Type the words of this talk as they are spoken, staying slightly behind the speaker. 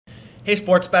Hey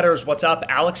sports bettors, what's up?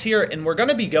 Alex here, and we're going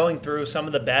to be going through some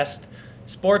of the best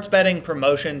sports betting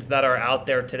promotions that are out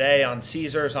there today on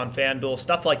Caesars, on FanDuel,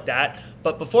 stuff like that.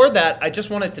 But before that, I just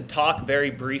wanted to talk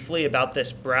very briefly about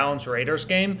this Browns-Raiders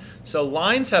game. So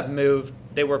lines have moved.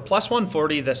 They were plus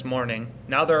 140 this morning.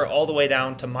 Now they're all the way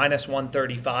down to minus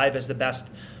 135 as the best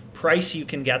price you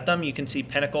can get them. You can see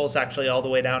Pinnacle's actually all the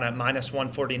way down at minus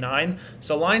 149.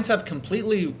 So lines have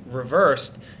completely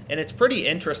reversed, and it's pretty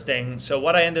interesting. So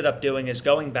what I ended up doing is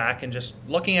going back and just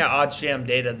looking at OddsJam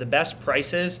data, the best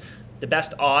prices, the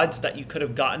best odds that you could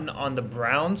have gotten on the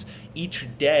Browns each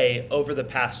day over the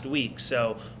past week.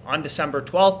 So on December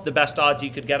 12th, the best odds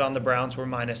you could get on the Browns were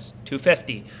minus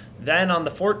 250. Then on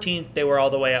the 14th, they were all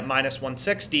the way at minus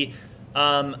 160.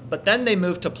 But then they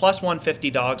moved to plus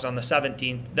 150 dogs on the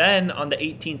 17th. Then on the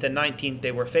 18th and 19th,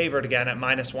 they were favored again at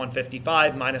minus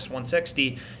 155, minus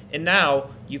 160. And now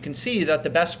you can see that the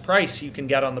best price you can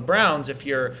get on the Browns if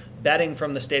you're betting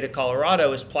from the state of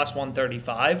Colorado is plus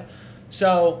 135.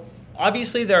 So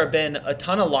obviously there have been a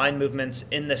ton of line movements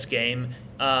in this game.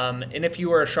 And if you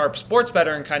were a sharp sports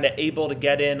bettor and kind of able to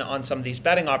get in on some of these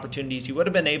betting opportunities, you would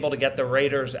have been able to get the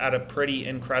Raiders at a pretty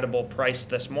incredible price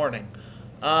this morning.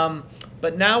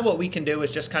 But now what we can do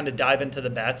is just kind of dive into the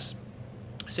bets.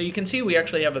 So you can see we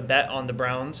actually have a bet on the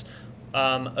Browns.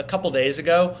 A couple days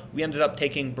ago, we ended up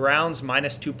taking Browns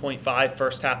minus 2.5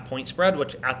 first half point spread,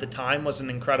 which at the time was an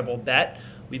incredible bet.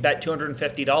 We bet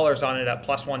 $250 on it at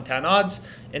plus 110 odds.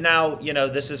 And now,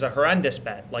 this is a horrendous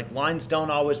bet. Like, lines don't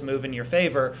always move in your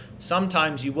favor.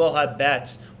 Sometimes you will have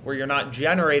bets where you're not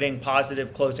generating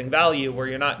positive closing value, where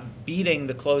you're not beating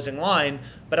the closing line.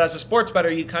 But as a sports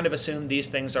bettor, you kind of assume these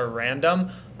things are random.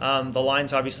 The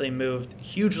lines obviously moved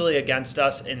hugely against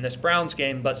us in this Browns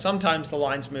game, but sometimes the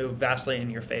lines move vastly in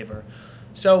your favor.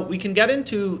 So we can get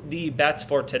into the bets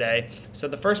for today. So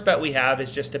the first bet we have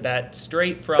is just a bet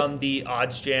straight from the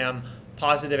OddsJam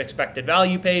Positive Expected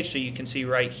Value page. So you can see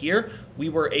right here, we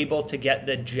were able to get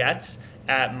the Jets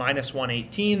at minus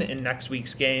 118 in next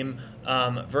week's game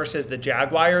versus the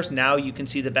Jaguars. Now you can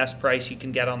see the best price you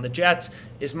can get on the Jets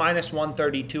is minus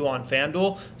 132 on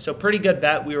FanDuel. So pretty good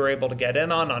bet we were able to get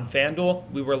in on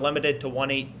FanDuel. We were limited to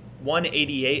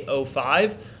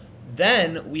 188.05.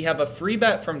 Then we have a free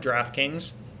bet from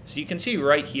DraftKings. So you can see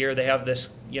right here, they have this,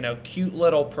 cute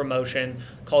little promotion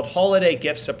called Holiday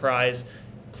Gift Surprise.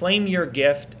 Claim your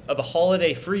gift of a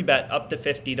holiday free bet up to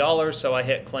 $50. So I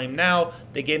hit claim now.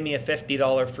 They gave me a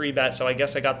 $50 free bet. So I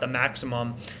guess I got the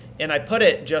maximum. And I put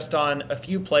it just on a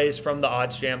few plays from the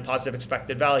OddsJam Positive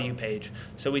Expected Value page.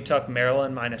 So we took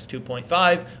Maryland minus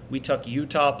 2.5. We took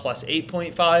Utah plus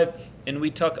 8.5. And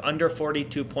we took under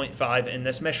 42.5 in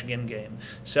this Michigan game.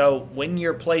 So when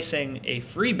you're placing a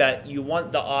free bet, you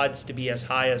want the odds to be as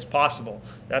high as possible.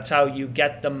 That's how you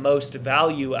get the most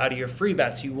value out of your free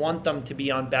bets. You want them to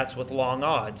be on bets with long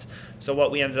odds. So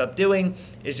what we ended up doing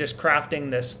is just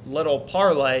crafting this little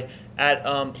parlay at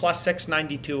plus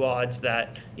 692 odds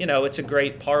that, it's a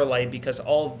great parlay because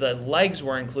all of the legs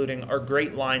we're including are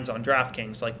great lines on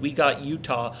DraftKings. Like we got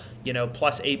Utah,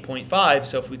 plus 8.5.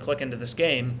 So if we click into this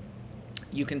game,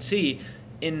 you can see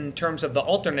in terms of the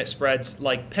alternate spreads,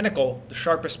 like Pinnacle, the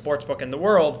sharpest sportsbook in the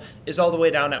world, is all the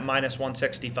way down at minus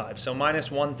 165. So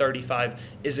minus 135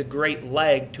 is a great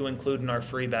leg to include in our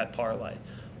free bet parlay.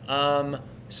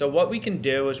 So what we can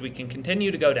do is we can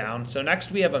continue to go down. So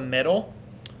next we have a middle.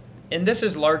 And this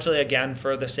is largely, again,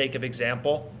 for the sake of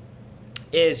example,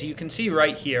 is you can see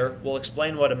right here, we'll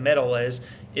explain what a middle is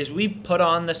we put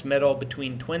on this middle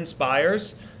between Twin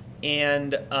Spires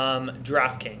and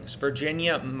DraftKings,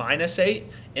 Virginia minus 8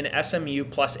 and SMU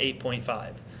plus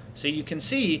 8.5. So you can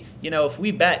see, if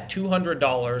we bet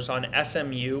 $200 on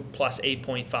SMU plus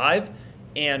 8.5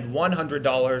 and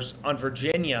 $100 on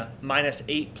Virginia minus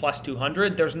 8 plus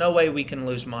 200, there's no way we can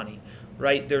lose money,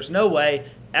 right? There's no way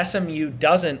SMU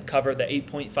doesn't cover the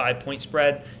 8.5 point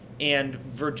spread and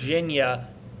Virginia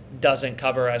doesn't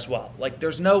cover as well. Like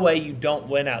there's no way you don't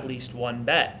win at least one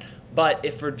bet. But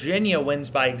if Virginia wins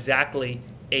by exactly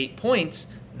 8 points,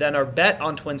 then our bet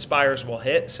on Twin Spires will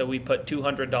hit. So we put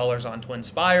 $200 on Twin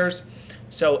Spires.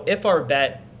 So if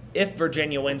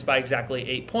Virginia wins by exactly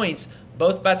 8 points,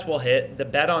 both bets will hit. The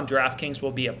bet on DraftKings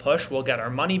will be a push. We'll get our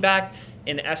money back,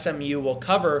 and SMU will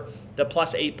cover the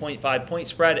plus 8.5 point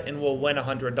spread and we'll win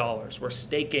 $100. We're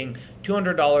staking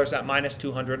 $200 at minus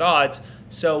 200 odds.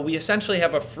 So we essentially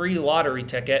have a free lottery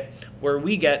ticket where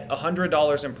we get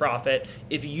 $100 in profit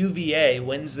if UVA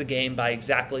wins the game by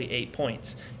exactly 8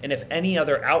 points. And if any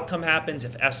other outcome happens,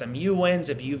 if SMU wins,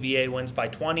 if UVA wins by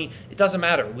 20, it doesn't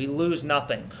matter. We lose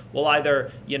nothing. We'll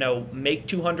either, make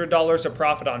 $200 of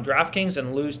profit on DraftKings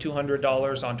and lose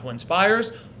 $200 on Twin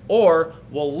Spires, or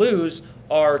we'll lose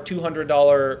our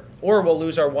 $200 or we'll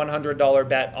lose our $100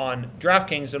 bet on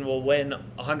DraftKings and we'll win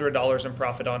 $100 in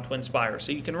profit on TwinSpire.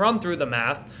 So you can run through the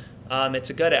math. It's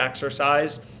a good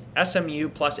exercise. SMU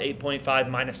plus 8.5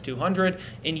 minus 200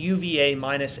 and UVA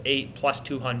minus 8 plus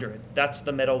 200. That's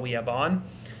the middle we have on.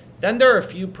 Then there are a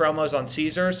few promos on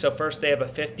Caesars. So first they have a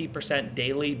 50%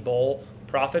 daily bowl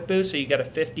profit boost. So you get a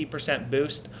 50%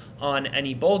 boost on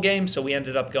any bowl game. So we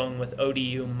ended up going with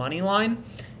ODU moneyline.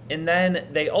 And then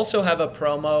they also have a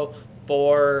promo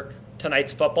for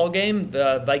tonight's football game,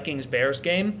 the Vikings-Bears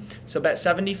game. So bet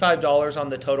 $75 on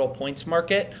the total points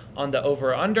market on the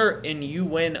over-under, and you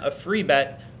win a free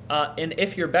bet. And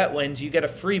if your bet wins, you get a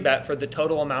free bet for the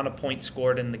total amount of points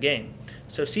scored in the game.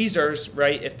 So Caesars,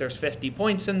 right, if there's 50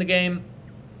 points in the game,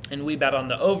 and we bet on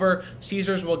the over,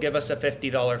 Caesars will give us a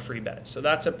 $50 free bet. So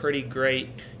that's a pretty great,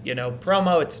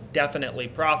 promo. It's definitely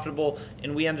profitable.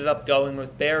 And we ended up going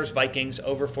with Bears Vikings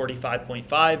over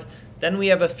 45.5. Then we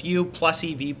have a few plus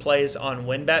EV plays on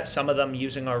WynnBet, some of them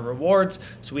using our rewards.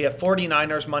 So we have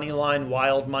 49ers money line,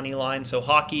 Wild money line, so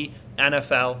hockey,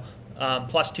 NFL,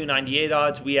 plus 298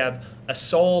 odds. We have a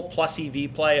Soul plus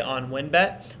EV play on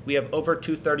WynnBet. We have over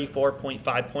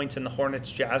 234.5 points in the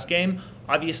Hornets Jazz game.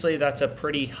 Obviously, that's a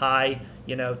pretty high,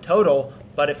 total.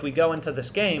 But if we go into this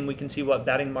game, we can see what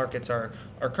betting markets are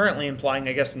currently implying.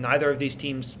 I guess neither of these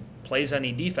teams plays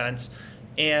any defense.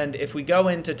 And if we go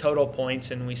into total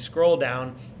points and we scroll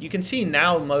down, you can see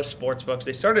now most sportsbooks,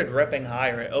 they started ripping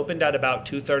higher. It opened at about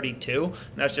 232, and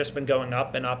that's just been going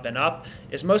up and up and up.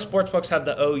 Is most sportsbooks have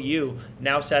the OU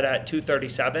now set at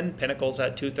 237, Pinnacle's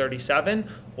at 237,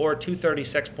 or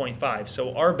 236.5.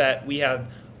 So our bet, we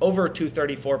have over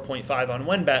 234.5 on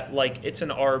WynnBet, like it's an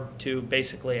ARB to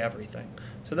basically everything.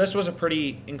 So this was a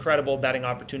pretty incredible betting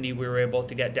opportunity we were able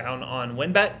to get down on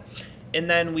WynnBet. And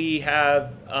then we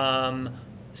have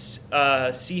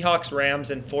Seahawks, Rams,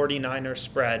 and 49ers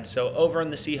spread. So over in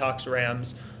the Seahawks,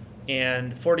 Rams,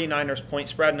 and 49ers point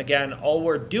spread. And again, all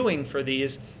we're doing for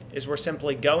these is we're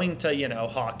simply going to,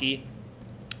 hockey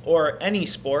or any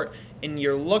sport, and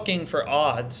you're looking for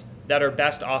odds that are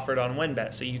best offered on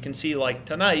WynnBet. So you can see like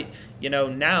tonight,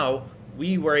 now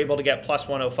we were able to get plus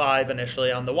 105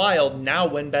 initially on the Wild. Now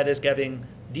WynnBet is giving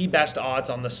the best odds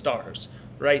on the Stars.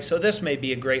 Right, so this may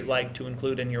be a great leg to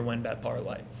include in your WynnBet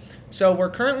parlay. So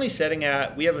we're currently sitting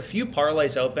at, we have a few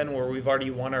parlays open where we've already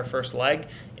won our first leg,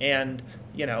 and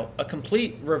a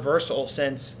complete reversal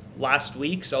since last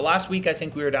week. So last week I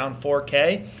think we were down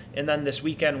 4K, and then this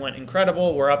weekend went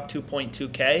incredible. We're up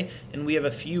 2.2K, and we have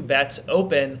a few bets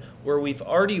open where we've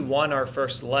already won our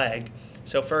first leg.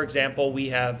 So for example, we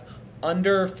have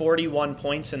under 41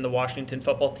 points in the Washington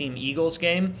football team Eagles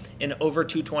game and over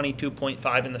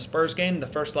 222.5 in the Spurs game. The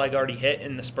first leg already hit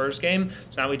in the Spurs game,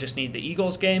 so now we just need the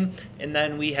Eagles game. And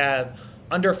then we have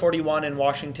under 41 in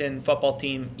Washington football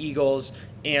team Eagles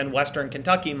and Western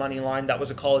Kentucky money line. That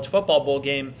was a college football bowl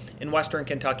game, and Western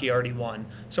Kentucky already won.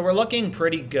 So we're looking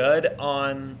pretty good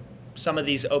on some of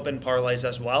these open parlays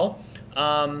as well.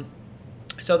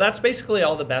 So that's basically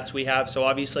all the bets we have. So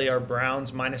obviously our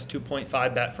Browns minus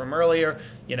 2.5 bet from earlier,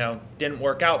 didn't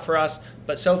work out for us.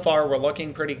 But so far we're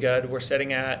looking pretty good. We're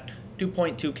sitting at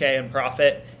 2.2K in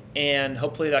profit, and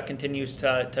hopefully that continues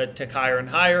to tick higher and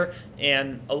higher.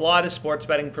 And a lot of sports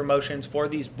betting promotions for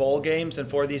these bowl games and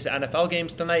for these NFL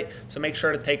games tonight. So make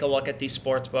sure to take a look at these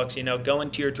sports books. Go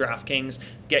into your DraftKings,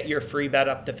 get your free bet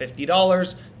up to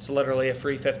 $50. It's literally a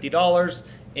free $50.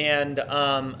 And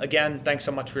again, thanks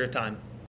so much for your time.